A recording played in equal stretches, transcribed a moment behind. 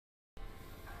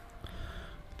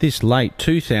This late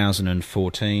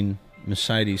 2014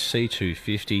 Mercedes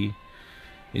C250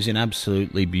 is in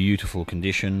absolutely beautiful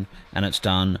condition, and it's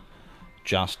done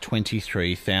just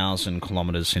 23,000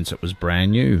 kilometres since it was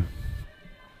brand new.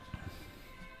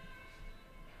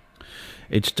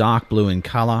 It's dark blue in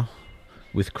colour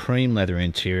with cream leather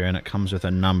interior, and it comes with a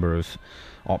number of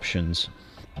options.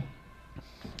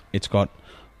 It's got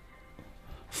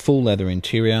full leather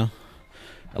interior,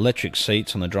 electric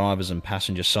seats on the driver's and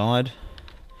passenger side.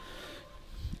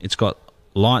 It's got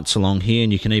lights along here,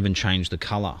 and you can even change the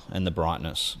colour and the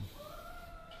brightness.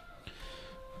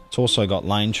 It's also got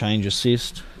lane change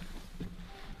assist,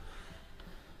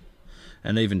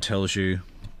 and even tells you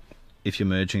if you're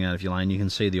merging out of your lane. You can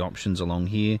see the options along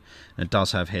here, and it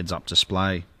does have heads-up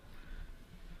display.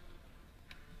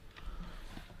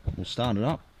 We'll start it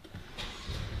up.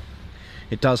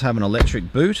 It does have an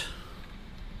electric boot.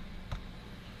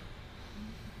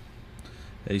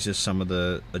 These are some of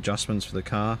the adjustments for the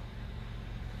car.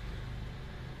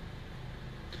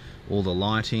 All the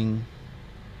lighting.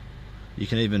 You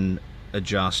can even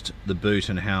adjust the boot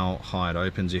and how high it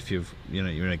opens if you're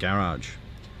in a garage.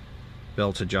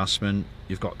 Belt adjustment.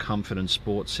 You've got comfort and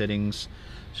sport settings.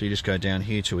 So you just go down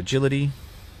here to agility.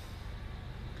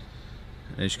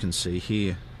 As you can see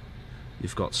here,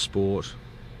 you've got sport,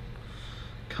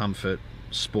 comfort,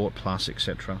 sport plus,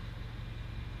 etc.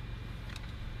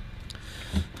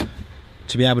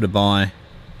 To be able to buy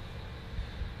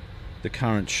the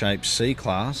current shape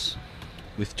C-Class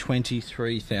with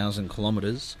 23,000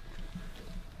 kilometres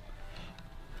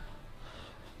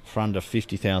for under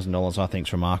 $50,000, I think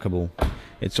is remarkable.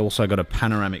 It's also got a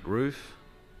panoramic roof,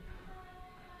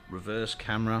 reverse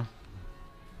camera.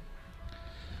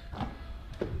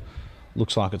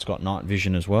 Looks like it's got night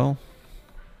vision as well.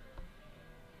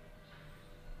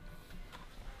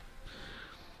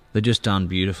 They're just done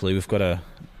beautifully. We've got a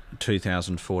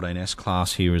 2014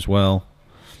 S-Class here as well.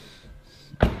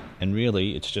 And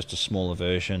really, it's just a smaller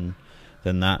version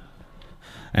than that.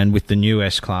 And with the new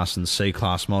S-Class and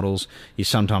C-Class models, you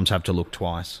sometimes have to look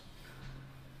twice.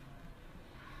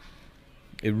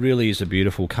 It really is a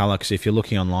beautiful colour, because if you're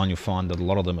looking online, you'll find that a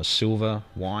lot of them are silver,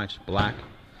 white, black.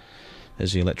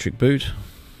 There's the electric boot.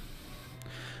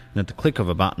 And at the click of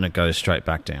a button, it goes straight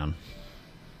back down.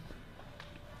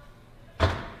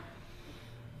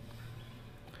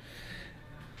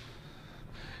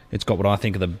 It's got what I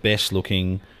think are the best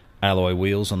looking alloy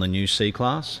wheels on the new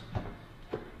C-Class.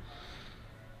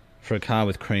 For a car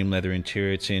with cream leather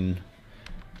interior, it's in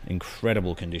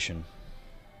incredible condition.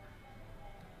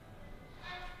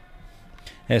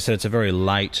 Yeah, so it's a very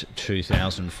late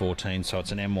 2014, so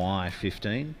it's an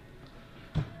MY15.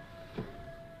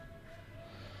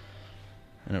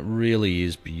 And it really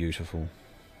is beautiful.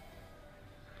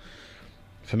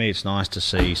 For me, it's nice to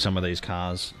see some of these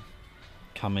cars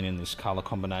coming in this colour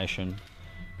combination,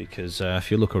 because if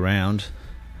you look around,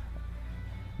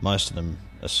 most of them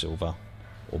are silver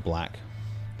or black.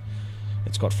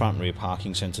 It's got front and rear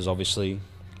parking sensors, obviously.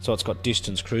 So it's got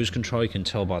distance cruise control. You can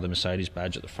tell by the Mercedes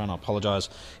badge at the front. I apologise.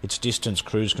 It's distance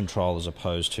cruise control as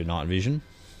opposed to night vision.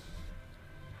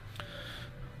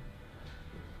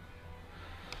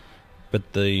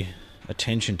 But the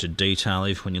attention to detail,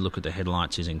 even when you look at the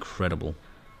headlights, is incredible.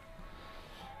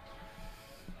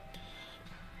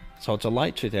 So it's a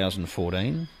late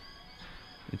 2014.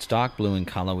 It's dark blue in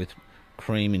colour with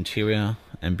cream interior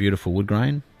and beautiful wood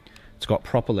grain. It's got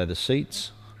proper leather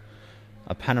seats,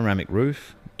 a panoramic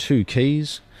roof, 2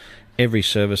 keys. Every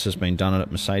service has been done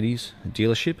at Mercedes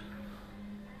dealership,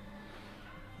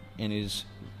 and is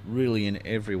really in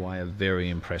every way a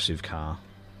very impressive car.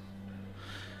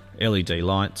 LED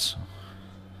lights,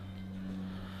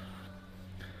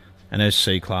 and as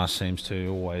C-Class seems to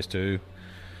always do,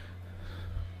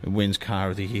 it wins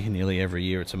Car of the Year nearly every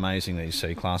year. It's amazing, these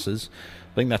C-Classes.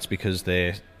 I think that's because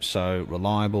they're so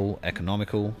reliable,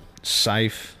 economical,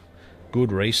 safe,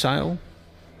 good resale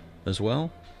as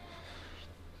well.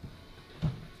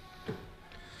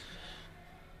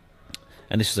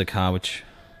 And this is a car which,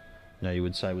 you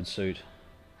would say would suit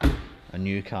a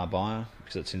new car buyer,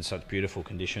 because it's in such beautiful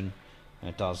condition,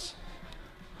 and it does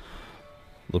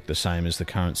look the same as the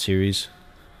current series.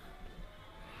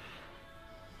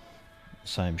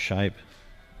 Same shape.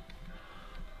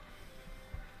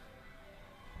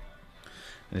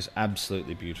 And it's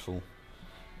absolutely beautiful.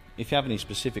 If you have any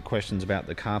specific questions about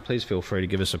the car, please feel free to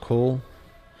give us a call.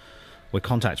 We're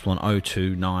contactable on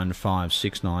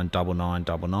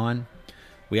 0295699999.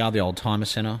 We are the Old Timer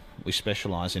Centre. We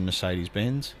specialise in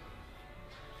Mercedes-Benz.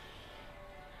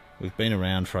 We've been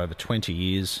around for over 20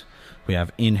 years. We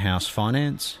have in-house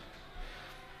finance,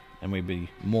 and we'd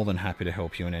be more than happy to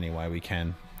help you in any way we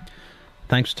can.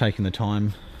 Thanks for taking the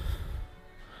time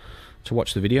to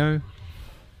watch the video,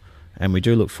 and we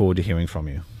do look forward to hearing from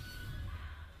you.